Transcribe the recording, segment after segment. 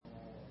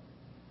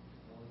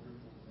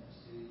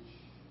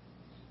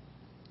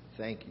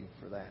thank you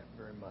for that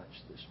very much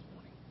this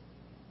morning.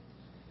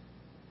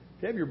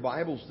 If you have your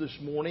Bibles this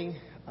morning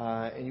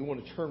and you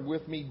want to turn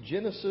with me,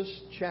 Genesis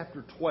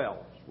chapter 12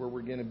 is where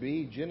we're going to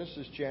be.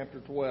 Genesis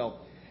chapter 12.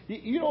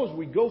 You know, as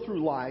we go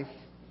through life,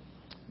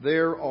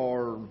 there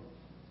are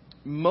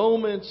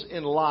moments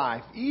in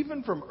life,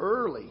 even from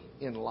early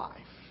in life,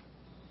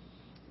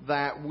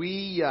 that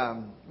we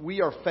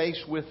are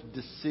faced with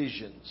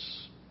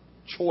decisions,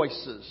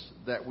 choices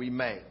that we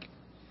make.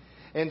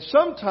 And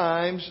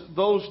sometimes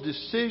those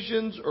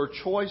decisions or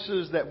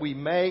choices that we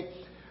make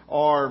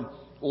are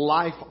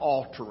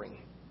life-altering.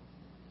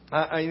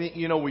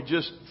 We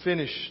just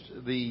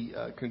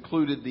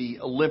concluded the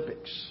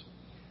Olympics.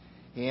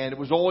 And it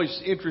was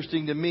always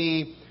interesting to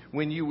me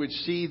when you would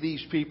see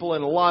these people,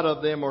 and a lot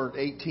of them are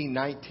 18,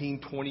 19,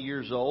 20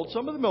 years old.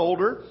 Some of them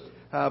older,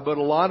 but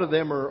a lot of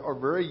them are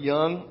very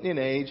young in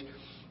age.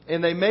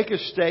 And they make a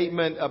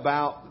statement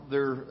about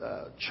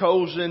their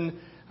chosen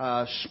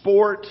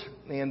sport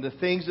and the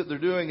things that they're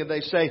doing. And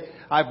they say,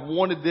 I've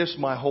wanted this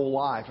my whole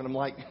life. And I'm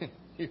like,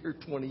 you're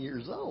 20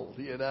 years old,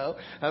 you know.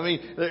 I mean,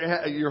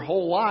 your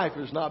whole life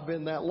has not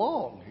been that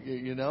long,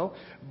 you know.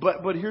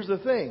 But here's the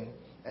thing.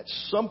 At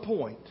some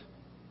point,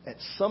 at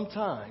some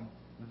time,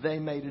 they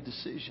made a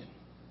decision.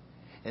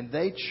 And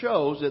they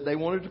chose that they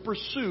wanted to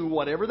pursue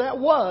whatever that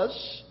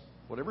was,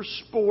 whatever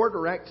sport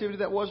or activity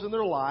that was in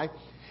their life,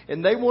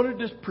 and they wanted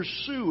to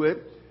pursue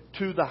it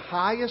to the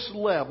highest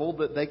level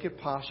that they could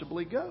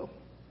possibly go.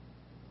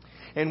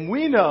 And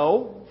we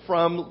know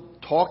from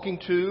talking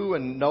to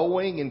and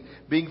knowing and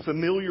being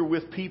familiar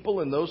with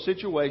people in those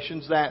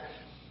situations that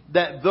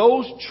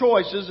those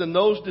choices and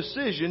those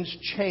decisions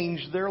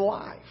changed their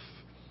life.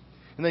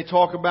 And they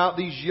talk about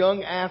these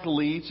young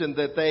athletes and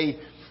that they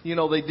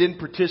didn't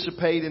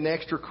participate in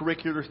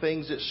extracurricular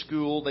things at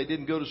school. They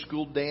didn't go to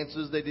school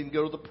dances. They didn't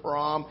go to the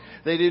prom.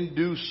 They didn't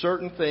do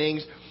certain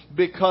things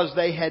because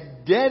they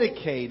had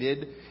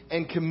dedicated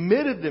and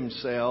committed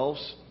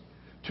themselves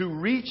to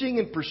reaching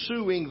and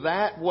pursuing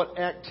what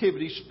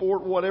activity,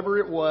 sport, whatever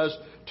it was,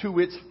 to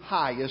its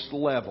highest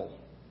level.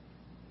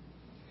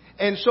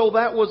 And so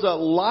that was a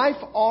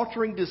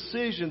life-altering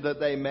decision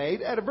that they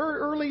made at a very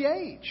early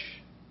age.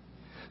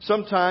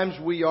 Sometimes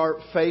we are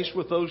faced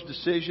with those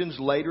decisions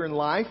later in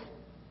life.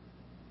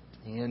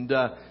 And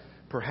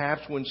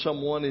perhaps when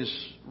someone is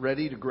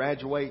ready to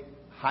graduate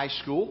high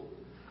school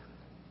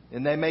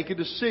and they make a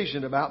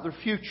decision about their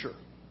future.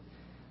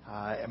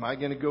 Am I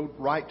going to go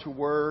right to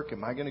work?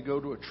 Am I going to go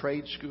to a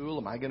trade school?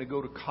 Am I going to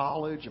go to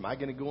college? Am I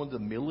going to go into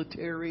the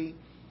military?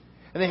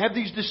 And they have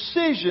these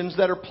decisions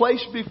that are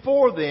placed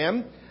before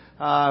them,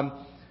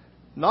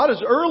 not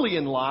as early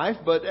in life,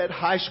 but at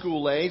high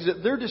school age,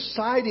 that they're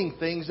deciding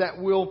things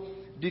that will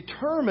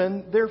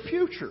determine their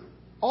future,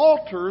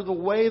 alter the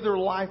way their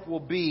life will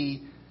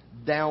be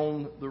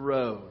down the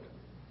road.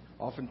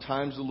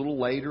 Oftentimes, a little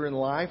later in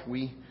life,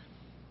 we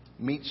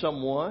meet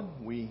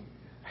someone, we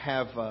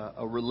have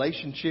a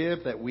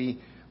relationship that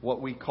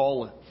what we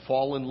call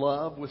fall in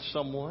love with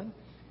someone,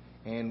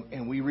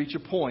 and we reach a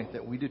point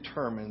that we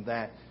determine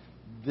that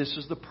this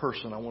is the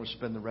person I want to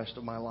spend the rest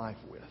of my life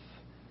with.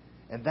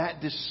 And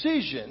that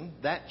decision,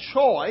 that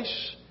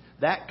choice,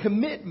 that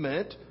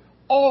commitment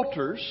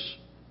alters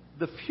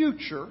the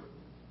future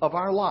of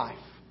our life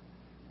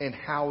and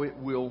how it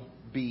will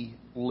be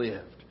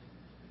lived.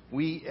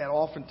 We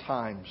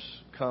oftentimes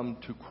come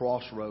to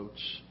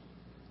crossroads,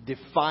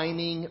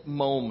 defining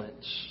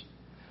moments,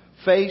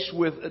 faced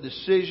with a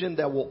decision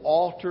that will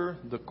alter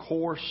the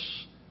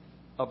course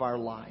of our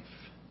life.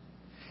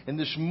 And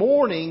this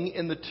morning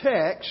in the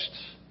text,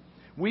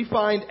 we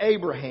find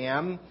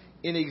Abraham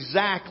in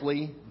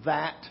exactly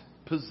that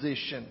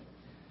position.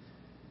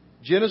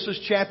 Genesis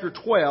chapter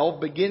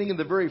 12, beginning in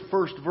the very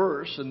first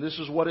verse, and this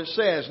is what it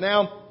says.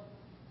 Now,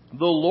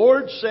 the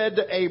Lord said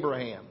to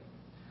Abraham,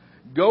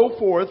 "Go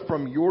forth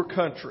from your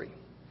country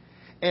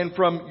and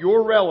from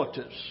your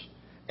relatives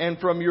and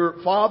from your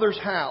father's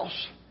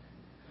house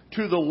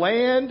to the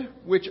land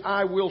which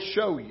I will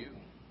show you.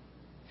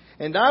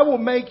 And I will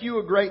make you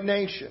a great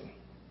nation,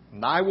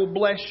 and I will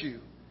bless you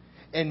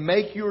and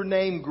make your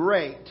name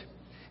great.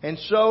 And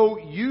so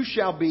you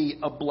shall be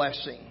a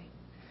blessing.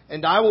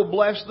 And I will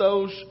bless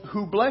those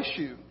who bless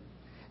you.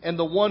 And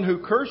the one who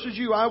curses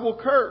you, I will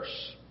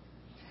curse.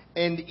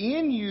 And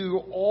in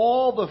you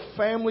all the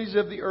families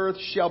of the earth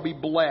shall be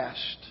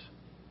blessed."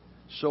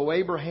 So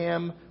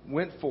Abraham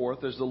went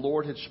forth as the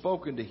Lord had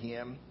spoken to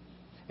him.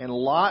 And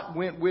Lot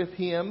went with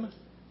him.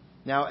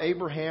 Now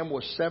Abraham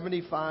was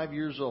 75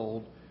 years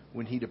old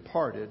when he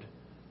departed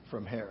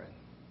from Haran.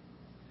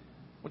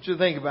 I want you to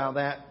think about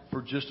that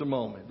for just a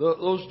moment.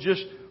 Those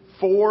just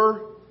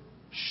 4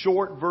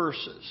 short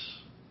verses.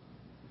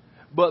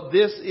 But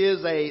this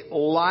is a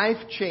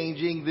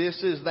life-changing,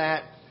 this is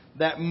that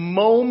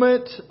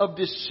moment of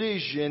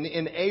decision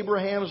in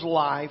Abraham's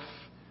life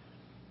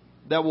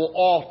that will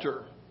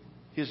alter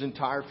his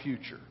entire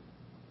future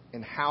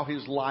and how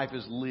his life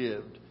is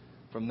lived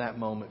from that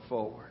moment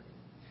forward.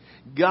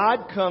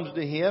 God comes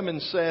to him and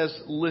says,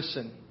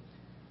 "Listen,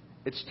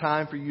 it's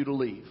time for you to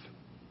leave."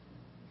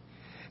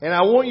 And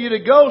I want you to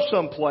go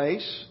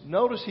someplace.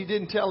 Notice he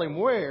didn't tell him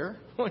where.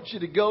 I want you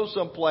to go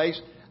someplace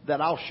that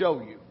I'll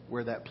show you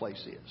where that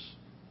place is.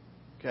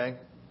 Okay?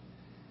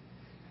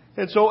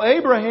 And so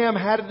Abraham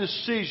had a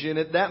decision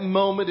at that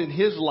moment in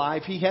his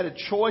life. He had a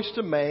choice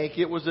to make.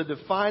 It was a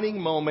defining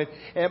moment.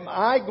 Am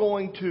I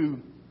going to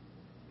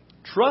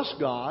trust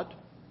God,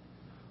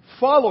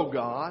 follow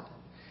God,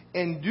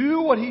 and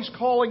do what He's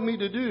calling me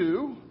to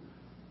do?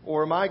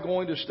 Or am I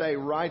going to stay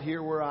right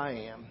here where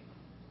I am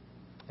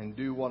and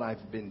do what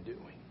I've been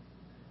doing?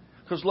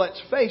 Because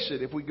let's face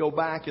it, if we go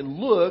back and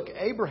look,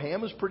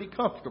 Abraham is pretty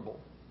comfortable.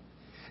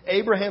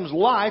 Abraham's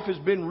life has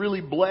been really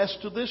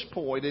blessed to this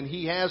point, and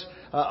he has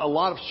a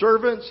lot of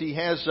servants, he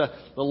has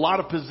a lot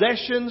of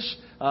possessions,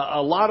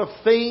 a lot of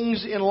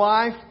things in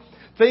life.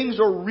 Things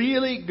are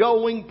really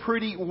going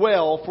pretty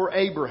well for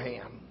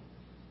Abraham.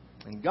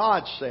 And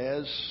God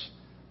says,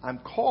 I'm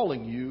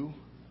calling you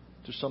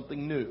to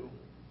something new.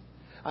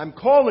 I'm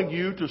calling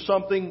you to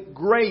something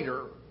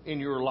greater in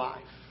your life.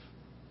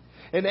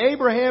 And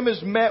Abraham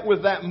is met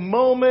with that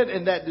moment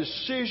and that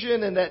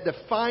decision and that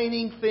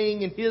defining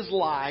thing in his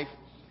life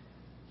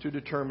to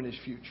determine his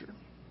future.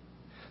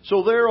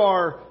 So there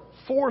are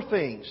 4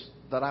 things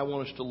that I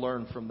want us to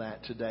learn from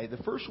that today. The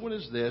first one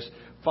is this: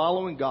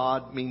 following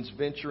God means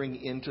venturing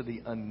into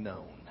the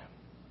unknown.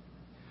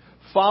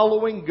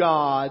 Following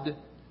God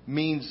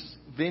means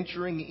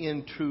venturing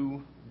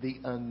into the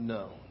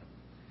unknown.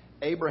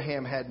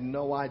 Abraham had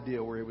no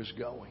idea where he was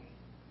going.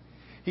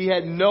 He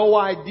had no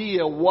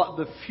idea what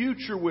the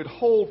future would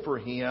hold for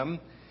him,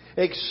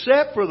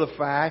 except for the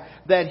fact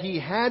that he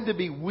had to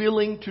be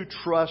willing to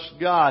trust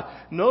God.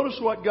 Notice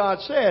what God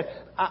said.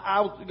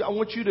 I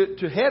want you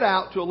to head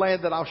out to a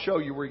land that I'll show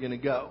you where you're going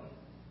to go.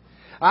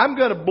 I'm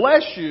going to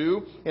bless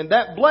you, and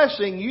that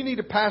blessing you need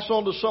to pass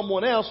on to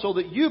someone else so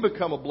that you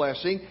become a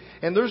blessing.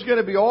 And there's going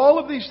to be all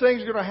of these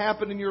things going to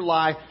happen in your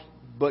life,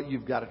 but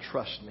you've got to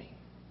trust me.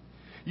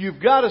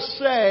 You've got to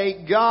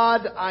say,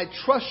 God, I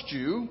trust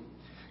you.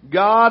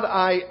 God,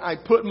 I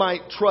put my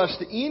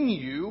trust in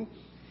you.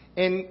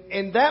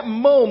 And that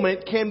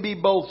moment can be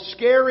both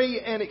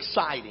scary and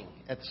exciting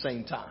at the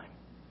same time.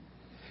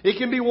 It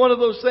can be one of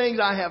those things,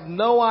 I have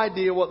no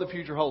idea what the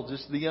future holds.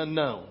 It's the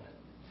unknown.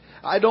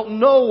 I don't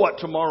know what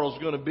tomorrow's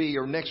going to be,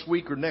 or next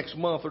week, or next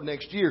month, or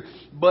next year.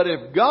 But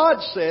if God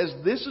says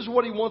this is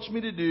what He wants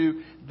me to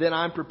do, then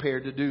I'm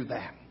prepared to do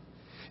that.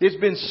 It's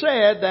been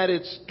said that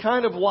it's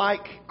kind of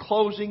like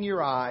closing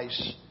your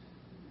eyes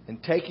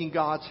and taking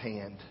God's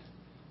hand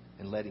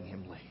and letting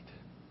Him lead.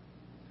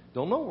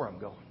 Don't know where I'm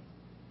going.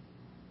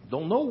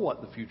 Don't know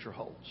what the future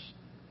holds.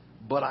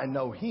 But I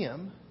know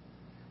Him,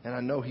 and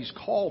I know He's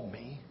called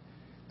me,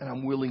 and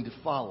I'm willing to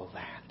follow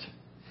that.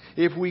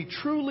 If we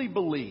truly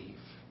believe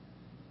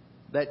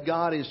that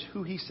God is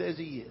who He says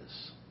He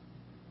is,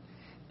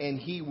 and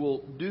He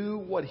will do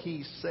what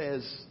He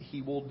says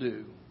He will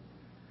do,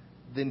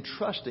 then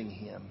trusting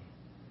Him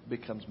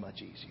becomes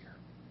much easier.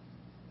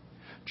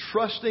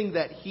 Trusting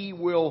that He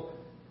will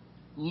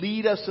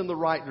lead us in the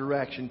right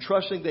direction.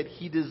 Trusting that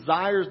He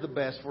desires the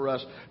best for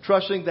us.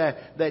 Trusting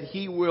that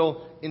He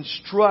will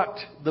instruct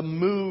the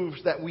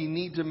moves that we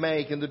need to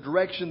make and the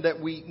direction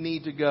that we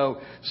need to go.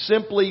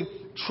 Simply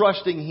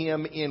trusting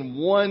Him in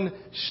one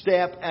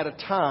step at a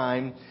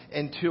time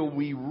until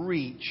we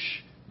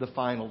reach the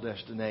final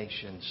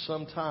destination.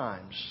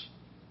 Sometimes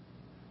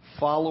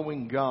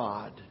following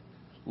God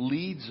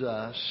leads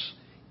us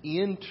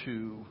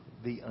into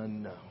the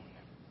unknown.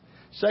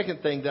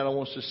 Second thing that I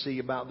want us to see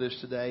about this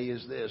today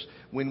is this: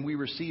 when we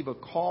receive a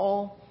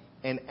call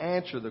and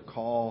answer the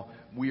call,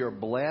 we are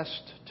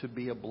blessed to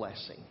be a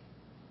blessing.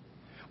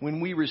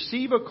 When we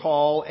receive a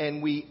call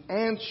and we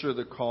answer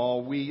the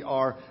call, we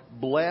are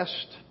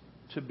blessed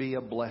to be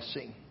a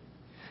blessing.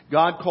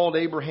 God called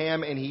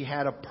Abraham, and He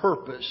had a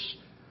purpose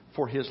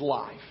for his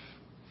life.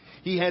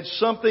 He had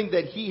something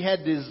that He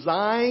had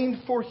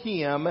designed for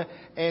him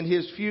and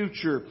his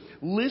future.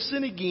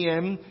 Listen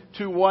again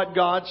to what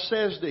God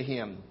says to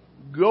him.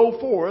 Go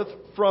forth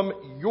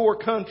from your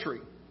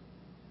country,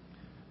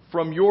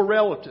 from your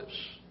relatives,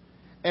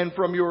 and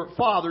from your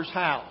father's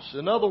house.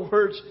 In other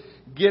words,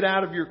 get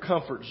out of your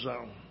comfort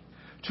zone.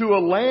 To a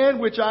land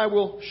which I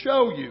will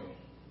show you.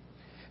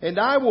 And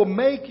I will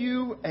make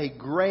you a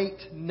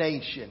great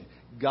nation.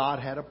 God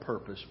had a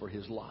purpose for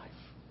his life.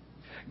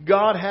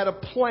 God had a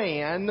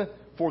plan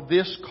for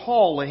this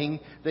calling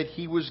that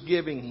He was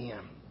giving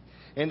him.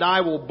 And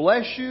I will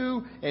bless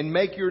you and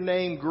make your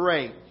name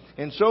great.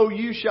 And so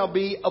you shall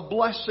be a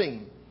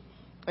blessing.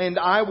 And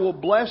I will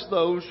bless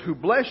those who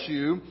bless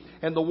you.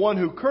 And the one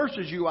who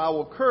curses you I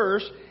will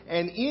curse.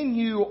 And in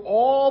you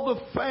all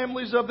the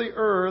families of the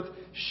earth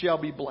shall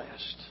be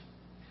blessed.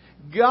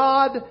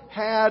 God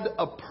had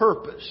a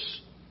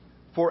purpose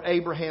for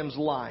Abraham's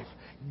life.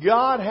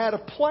 God had a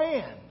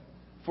plan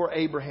for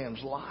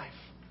Abraham's life.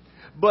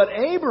 But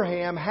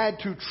Abraham had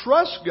to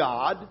trust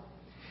God,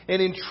 and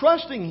in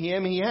trusting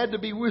Him, he had to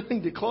be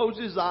willing to close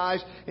his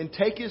eyes and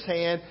take His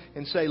hand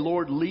and say,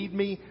 Lord, lead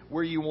me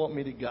where you want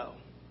me to go.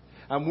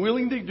 I'm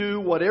willing to do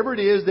whatever it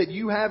is that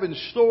you have in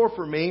store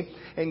for me.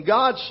 And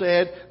God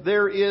said,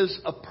 there is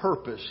a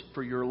purpose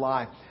for your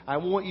life. I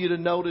want you to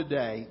know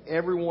today,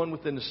 everyone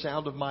within the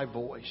sound of my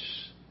voice,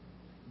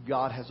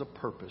 God has a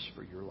purpose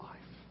for your life.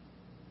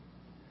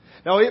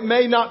 Now, it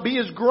may not be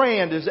as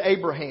grand as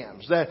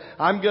Abraham's, that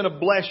I'm going to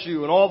bless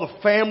you and all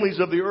the families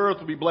of the earth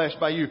will be blessed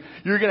by you.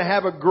 You're going to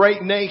have a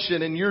great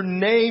nation and your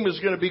name is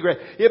going to be great.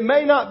 It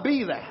may not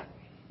be that.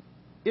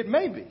 It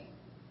may be.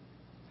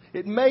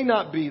 It may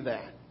not be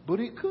that, but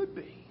it could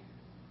be.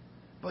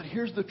 But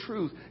here's the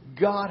truth.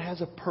 God has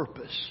a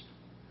purpose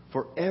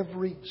for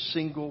every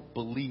single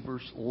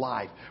believer's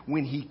life.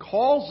 When He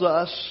calls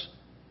us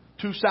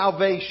to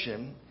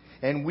salvation,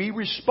 and we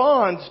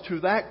respond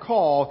to that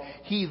call,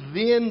 He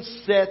then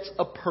sets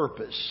a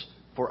purpose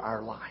for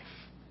our life.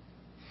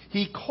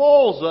 He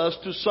calls us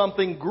to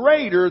something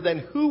greater than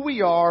who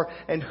we are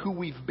and who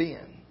we've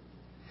been.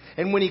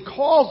 And when He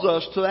calls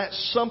us to that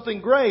something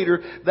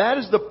greater, that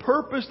is the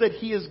purpose that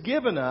He has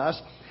given us.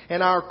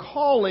 And our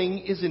calling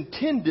is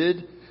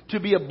intended to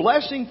be a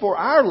blessing for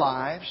our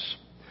lives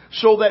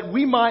so that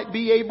we might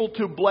be able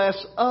to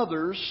bless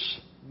others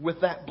with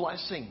that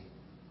blessing.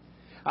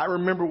 I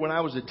remember when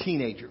I was a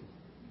teenager,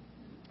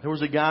 there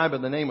was a guy by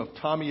the name of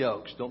Tommy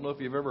Oakes. Don't know if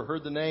you've ever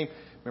heard the name.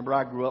 Remember,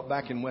 I grew up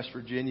back in West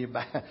Virginia,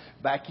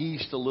 back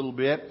east a little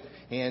bit,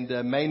 and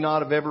may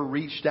not have ever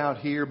reached out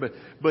here.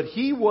 But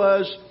he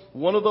was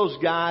one of those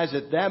guys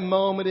at that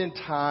moment in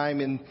time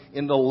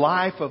in the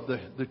life of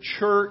the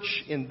church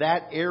in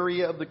that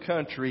area of the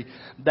country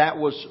that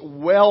was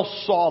well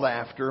sought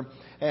after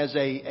as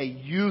a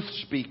youth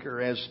speaker,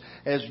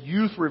 as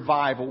youth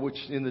revival, which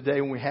in the day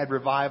when we had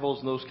revivals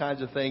and those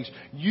kinds of things,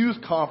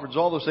 youth conference,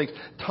 all those things.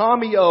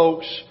 Tommy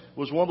Oakes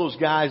was one of those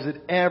guys that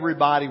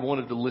everybody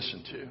wanted to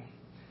listen to.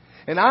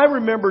 And I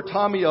remember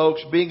Tommy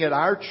Oakes being at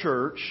our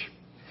church,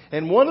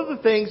 and one of the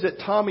things that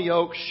Tommy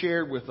Oakes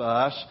shared with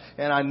us,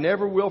 and I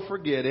never will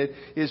forget it,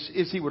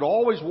 is he would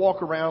always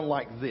walk around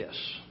like this.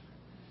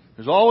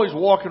 He was always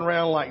walking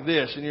around like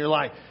this, and you're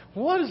like,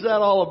 what is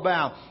that all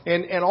about?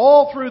 And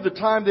all through the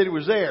time that he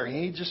was there,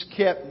 he just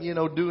kept,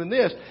 doing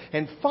this.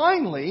 And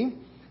finally,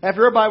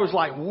 after everybody was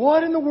like,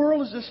 what in the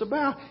world is this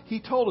about?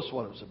 He told us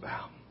what it was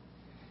about.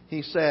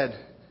 He said,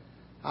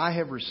 I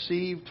have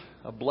received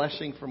a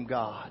blessing from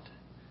God,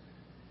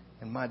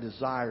 and my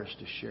desire is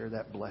to share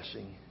that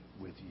blessing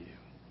with you.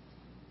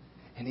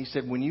 And he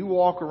said, when you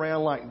walk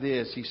around like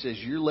this, he says,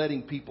 you're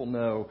letting people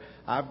know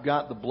I've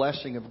got the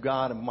blessing of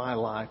God in my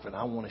life and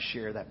I want to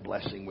share that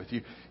blessing with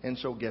you. And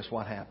so guess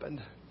what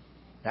happened?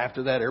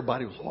 After that,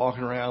 everybody was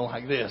walking around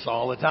like this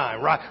all the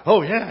time, right?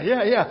 Oh,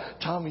 yeah.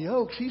 Tommy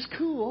Oakes, he's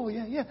cool. Oh,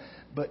 yeah.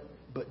 But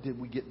did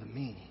we get the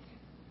meaning?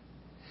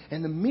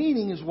 And the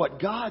meaning is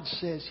what God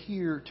says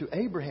here to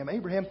Abraham.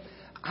 Abraham,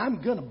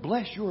 I'm going to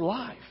bless your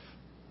life.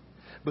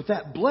 But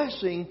that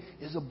blessing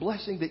is a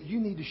blessing that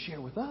you need to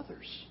share with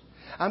others.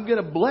 I'm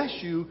going to bless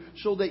you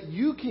so that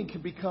you can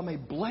become a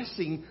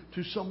blessing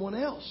to someone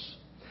else.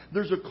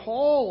 There's a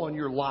call on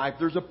your life.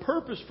 There's a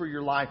purpose for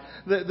your life.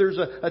 There's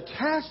a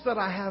task that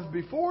I have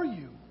before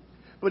you.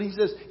 But he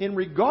says, in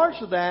regards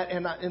to that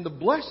and the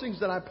blessings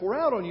that I pour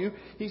out on you,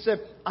 he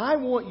said, I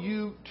want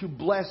you to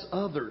bless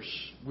others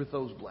with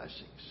those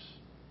blessings.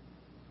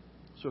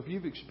 So if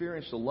you've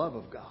experienced the love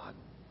of God,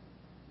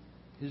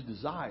 His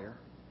desire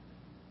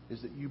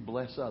is that you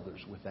bless others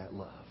with that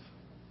love.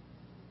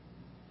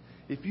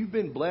 If you've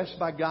been blessed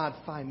by God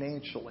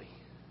financially,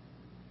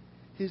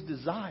 His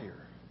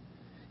desire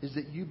is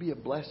that you be a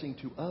blessing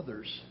to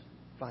others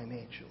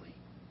financially.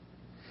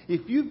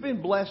 If you've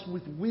been blessed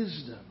with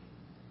wisdom,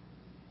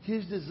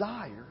 His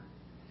desire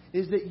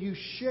is that you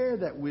share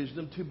that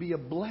wisdom to be a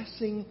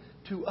blessing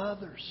to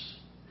others.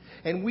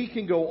 And we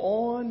can go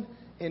on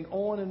and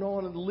on and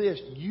on in the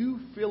list.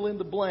 You fill in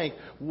the blank.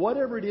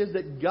 Whatever it is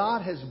that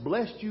God has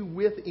blessed you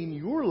with in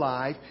your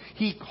life,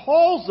 He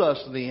calls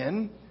us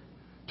then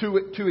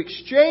to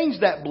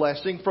exchange that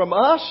blessing from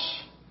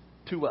us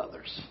to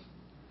others.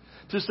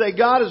 To say,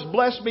 God has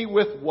blessed me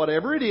with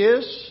whatever it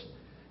is,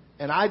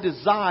 and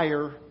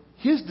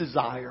His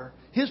desire,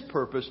 His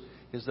purpose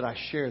is that I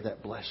share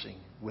that blessing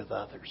with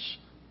others.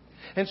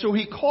 And so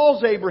He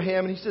calls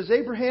Abraham and He says,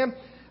 Abraham,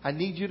 I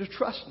need you to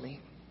trust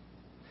me.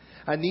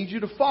 I need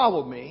you to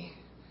follow me.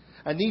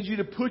 I need you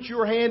to put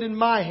your hand in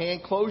my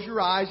hand, close your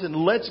eyes, and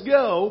let's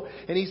go.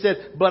 And He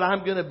said, but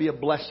I'm going to be a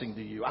blessing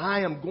to you.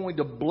 I am going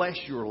to bless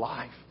your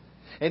life.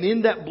 And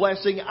in that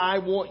blessing, I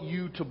want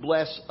you to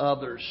bless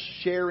others,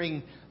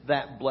 sharing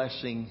that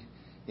blessing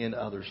in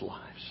others'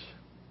 lives.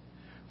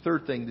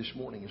 Third thing this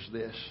morning is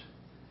this.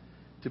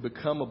 To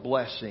become a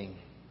blessing,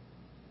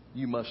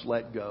 you must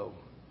let go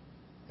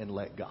and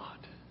let God.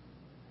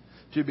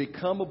 To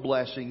become a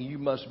blessing, you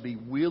must be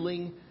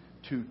willing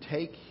to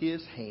take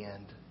His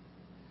hand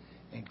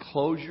and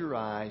close your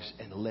eyes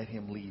and let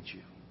Him lead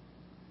you.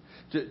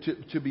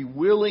 To be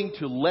willing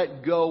to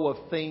let go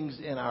of things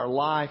in our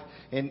life.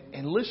 And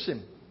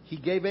listen, He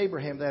gave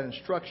Abraham that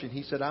instruction.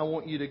 He said, I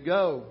want you to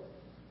go,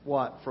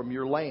 what? From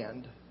your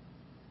land.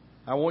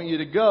 I want you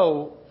to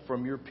go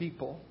from your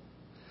people.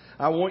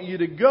 I want you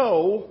to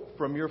go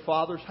from your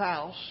father's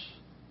house.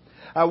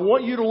 I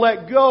want you to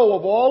let go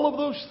of all of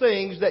those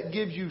things that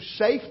gives you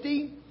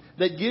safety,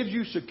 that gives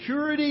you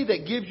security,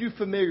 that gives you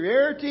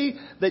familiarity,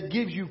 that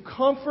gives you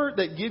comfort,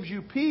 that gives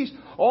you peace.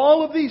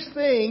 All of these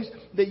things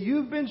that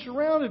you've been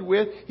surrounded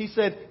with, He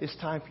said, it's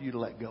time for you to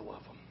let go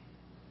of them.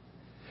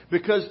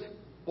 Because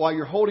while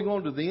you're holding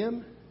on to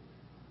them,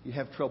 you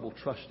have trouble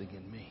trusting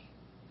in me.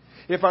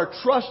 If our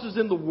trust is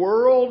in the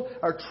world,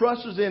 our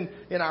trust is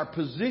in our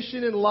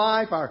position in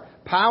life, our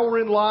power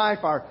in life,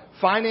 our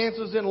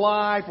finances in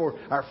life, or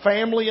our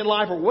family in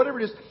life, or whatever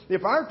it is,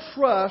 if our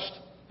trust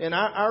and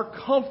our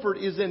comfort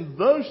is in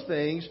those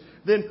things,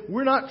 then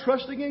we're not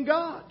trusting in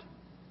God.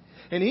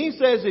 And He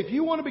says, if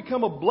you want to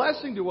become a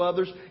blessing to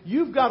others,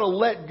 you've got to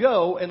let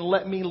go and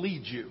let me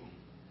lead you.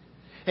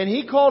 And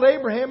He called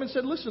Abraham and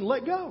said, listen,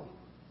 let go.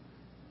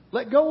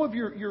 Let go of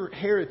your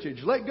heritage.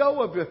 Let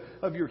go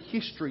of your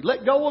history.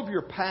 Let go of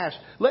your past.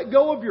 Let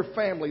go of your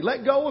family.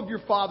 Let go of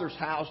your father's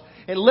house.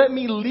 And let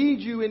me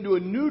lead you into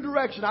a new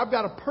direction. I've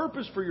got a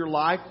purpose for your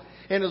life.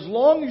 And as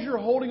long as you're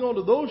holding on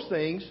to those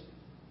things,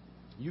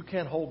 you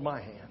can't hold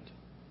my hand.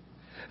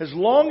 As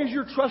long as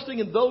you're trusting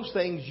in those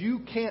things, you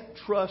can't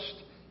trust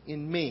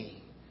in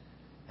me.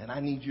 And I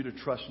need you to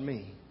trust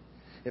me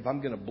if I'm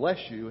going to bless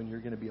you and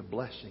you're going to be a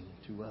blessing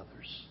to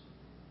others.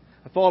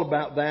 I thought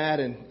about that,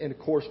 and of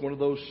course, one of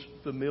those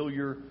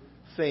familiar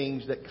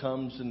things that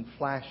comes and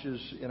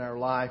flashes in our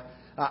life.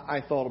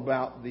 I thought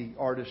about the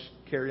artist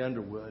Carrie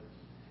Underwood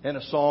and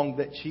a song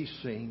that she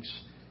sings,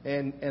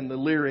 and the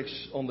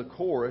lyrics on the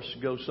chorus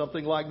go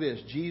something like this: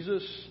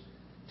 Jesus,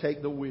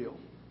 take the wheel.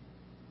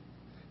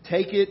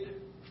 Take it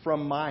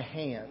from my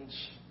hands,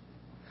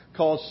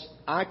 'cause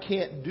I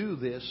can't do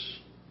this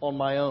on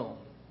my own.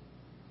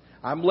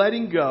 I'm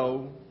letting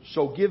go,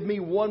 so give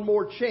me one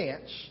more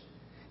chance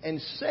and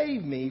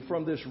save me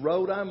from this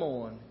road I'm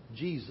on.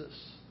 Jesus,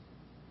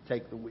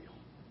 take the wheel.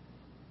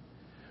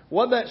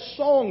 What that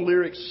song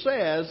lyric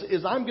says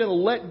is, I'm going to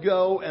let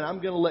go and I'm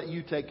going to let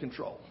you take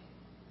control.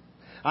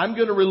 I'm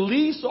going to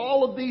release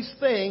all of these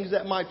things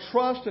that my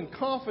trust and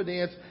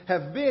confidence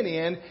have been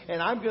in,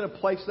 and I'm going to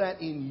place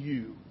that in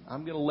you.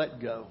 I'm going to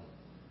let go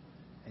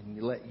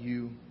and let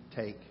you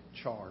take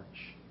charge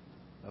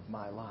of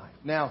my life.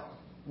 Now,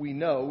 we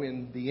know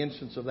in the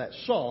instance of that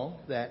song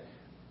that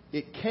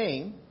it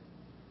came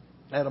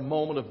at a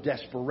moment of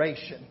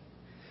desperation.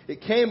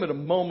 It came at a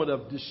moment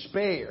of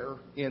despair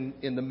in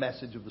the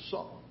message of the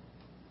song.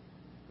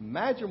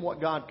 Imagine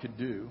what God could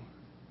do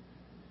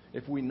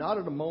if we, not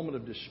at a moment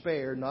of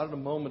despair, not at a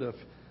moment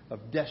of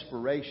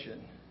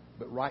desperation,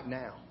 but right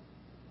now,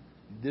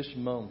 this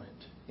moment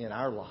in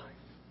our life,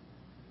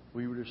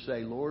 we were to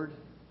say, Lord,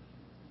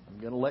 I'm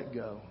going to let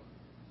go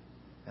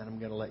and I'm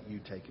going to let you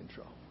take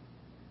control.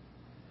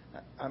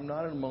 I'm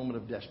not in a moment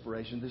of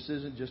desperation. This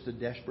isn't just a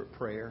desperate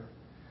prayer.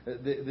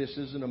 This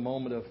isn't a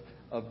moment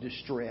of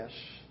distress.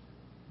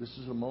 This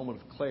is a moment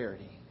of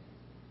clarity.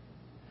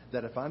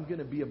 That if I'm going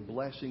to be a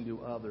blessing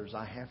to others,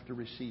 I have to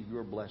receive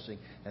your blessing.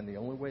 And the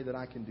only way that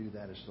I can do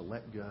that is to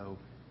let go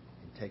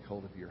and take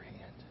hold of your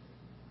hand.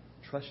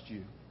 Trust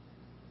you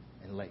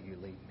and let you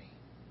lead me.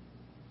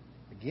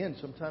 Again,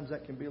 sometimes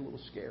that can be a little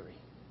scary.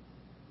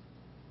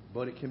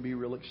 But it can be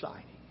real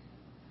exciting.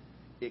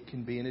 It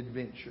can be an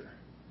adventure.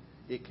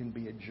 It can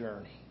be a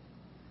journey.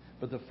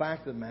 But the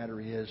fact of the matter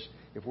is,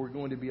 if we're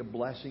going to be a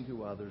blessing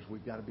to others,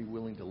 we've got to be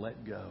willing to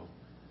let go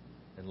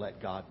and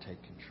let God take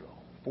control.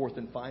 Fourth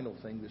and final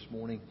thing this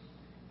morning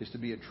is, to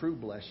be a true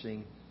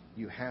blessing,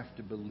 you have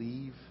to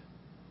believe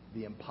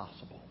the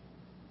impossible.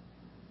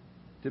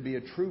 To be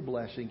a true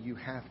blessing, you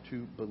have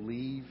to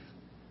believe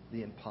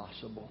the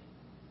impossible.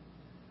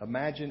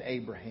 Imagine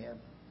Abraham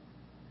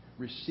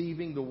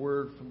receiving the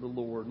word from the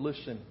Lord.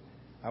 Listen,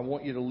 I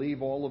want you to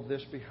leave all of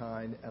this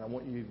behind, and I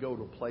want you to go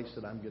to a place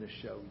that I'm going to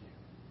show you.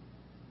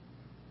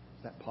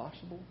 Is that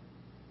possible?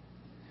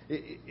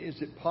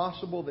 Is it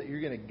possible that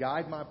you're going to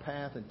guide my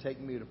path and take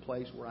me to a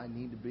place where I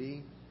need to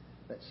be?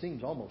 That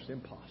seems almost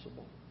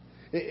impossible.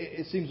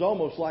 It seems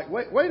almost like,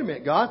 wait a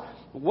minute, God.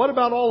 What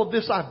about all of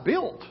this I've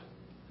built?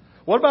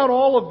 What about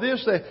all of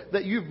this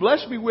that you've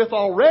blessed me with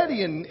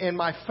already, and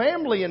my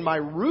family and my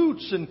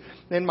roots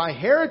and my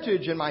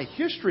heritage and my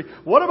history?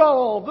 What about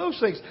all of those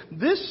things?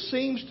 This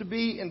seems to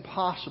be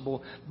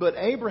impossible, but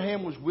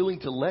Abraham was willing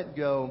to let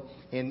go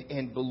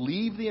and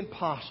believe the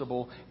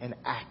impossible and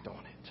act on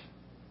it.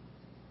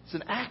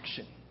 It's an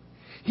action.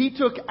 He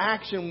took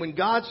action when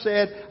God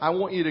said, I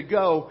want you to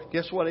go.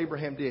 Guess what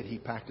Abraham did? He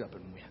packed up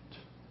and went.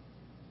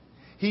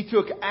 He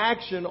took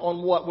action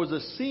on what was a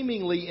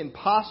seemingly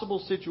impossible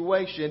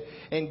situation,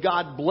 and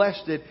God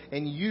blessed it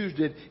and used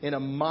it in a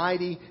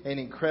mighty and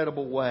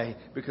incredible way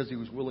because he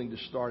was willing to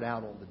start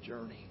out on the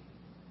journey.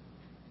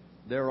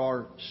 There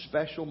are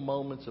special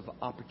moments of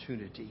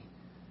opportunity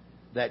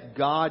that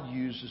God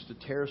uses to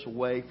tear us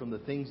away from the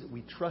things that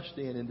we trust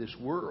in this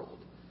world,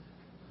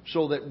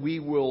 so that we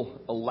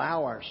will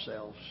allow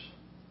ourselves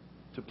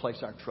to place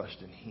our trust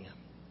in Him.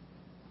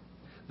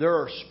 There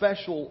are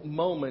special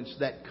moments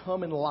that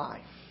come in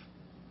life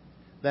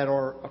that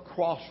are a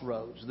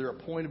crossroads. They're a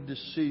point of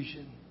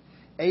decision.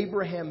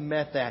 Abraham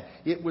met that.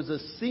 It was a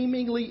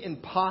seemingly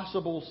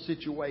impossible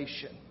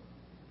situation.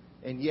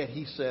 And yet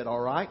he said, all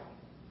right,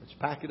 let's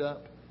pack it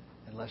up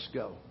and let's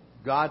go.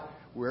 God,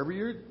 wherever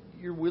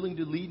you're willing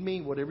to lead me,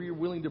 whatever you're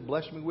willing to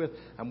bless me with,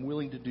 I'm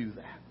willing to do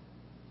that.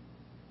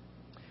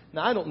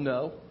 Now, I don't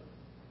know,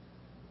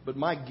 but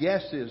my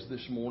guess is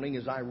this morning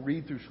as I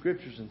read through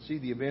Scriptures and see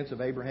the events of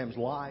Abraham's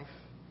life,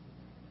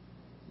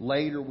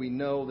 later we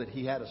know that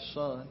he had a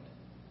son,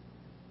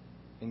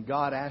 and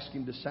God asked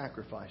him to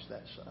sacrifice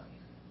that son.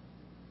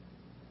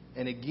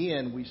 And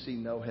again, we see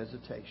no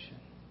hesitation.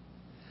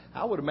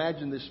 I would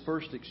imagine this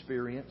first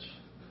experience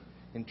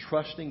in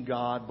trusting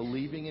God,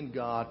 believing in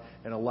God,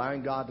 and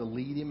allowing God to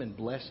lead him and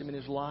bless him in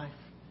his life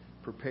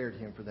prepared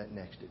him for that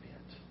next event.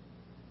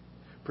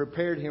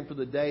 Prepared him for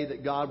the day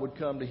that God would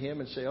come to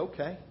him and say,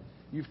 okay,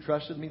 you've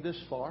trusted me this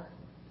far.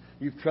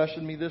 You've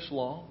trusted me this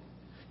long.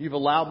 You've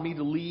allowed me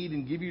to lead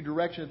and give you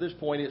direction at this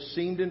point. It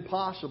seemed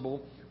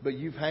impossible, but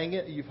you've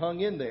hung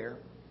in there.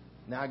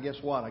 Now guess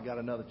what? I got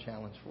another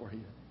challenge for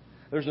you.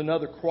 There's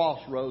another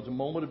crossroads, a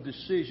moment of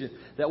decision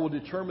that will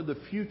determine the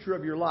future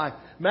of your life.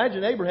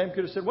 Imagine Abraham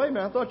could have said, wait a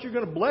minute, I thought you were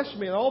going to bless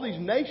me and all these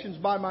nations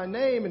by my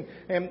name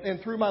and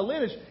through my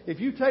lineage. If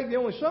you take the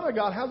only son I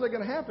got, how's that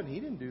going to happen? He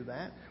didn't do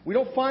that. We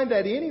don't find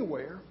that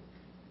anywhere.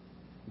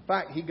 In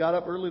fact, he got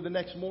up early the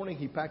next morning,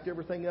 he packed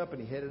everything up,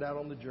 and he headed out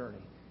on the journey.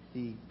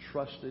 He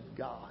trusted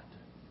God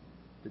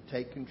to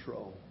take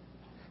control.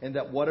 And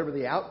that whatever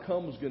the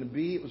outcome was going to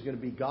be, it was going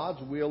to be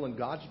God's will and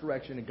God's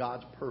direction and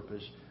God's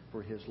purpose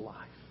for his life.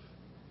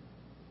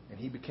 And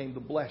he became the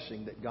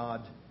blessing that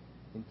God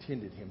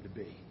intended him to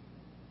be.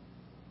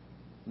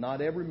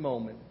 Not every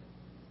moment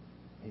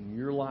in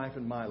your life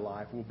and my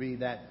life will be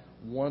that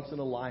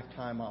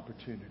once-in-a-lifetime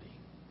opportunity.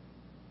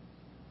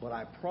 But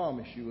I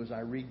promise you, as I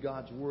read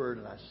God's Word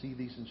and I see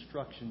these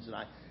instructions and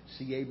I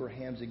see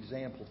Abraham's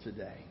example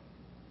today,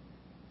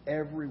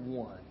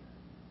 everyone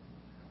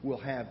will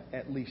have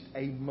at least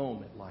a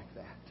moment like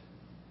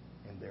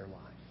that in their life.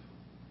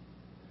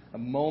 A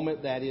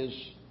moment that is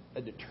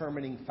a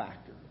determining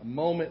factor. A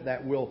moment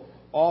that will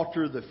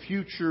alter the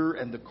future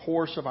and the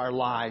course of our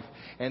life.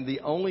 And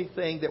the only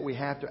thing that we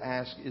have to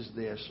ask is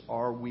this: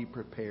 are we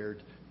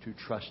prepared to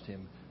trust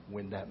Him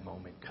when that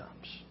moment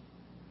comes?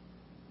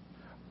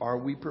 Are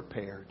we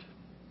prepared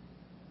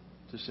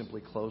to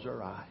simply close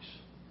our eyes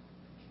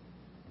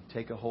and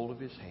take a hold of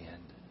His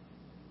hand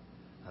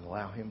and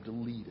allow Him to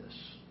lead us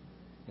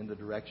in the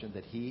direction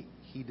that He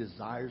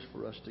desires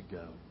for us to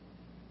go,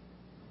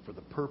 for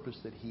the purpose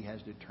that He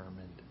has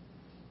determined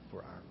for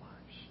our lives?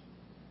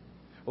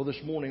 Well,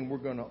 this morning we're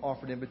going to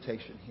offer an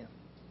invitation to Him.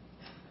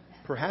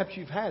 Perhaps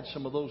you've had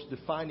some of those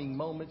defining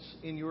moments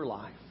in your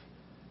life.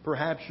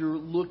 Perhaps you're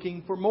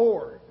looking for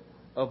more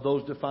of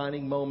those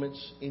defining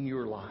moments in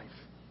your life.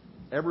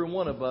 Every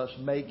one of us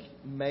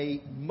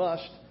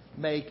must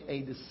make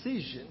a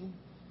decision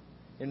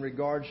in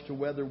regards to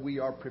whether we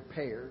are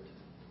prepared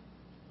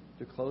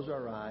to close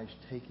our eyes,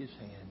 take His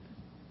hand,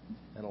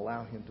 and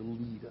allow Him to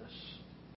lead us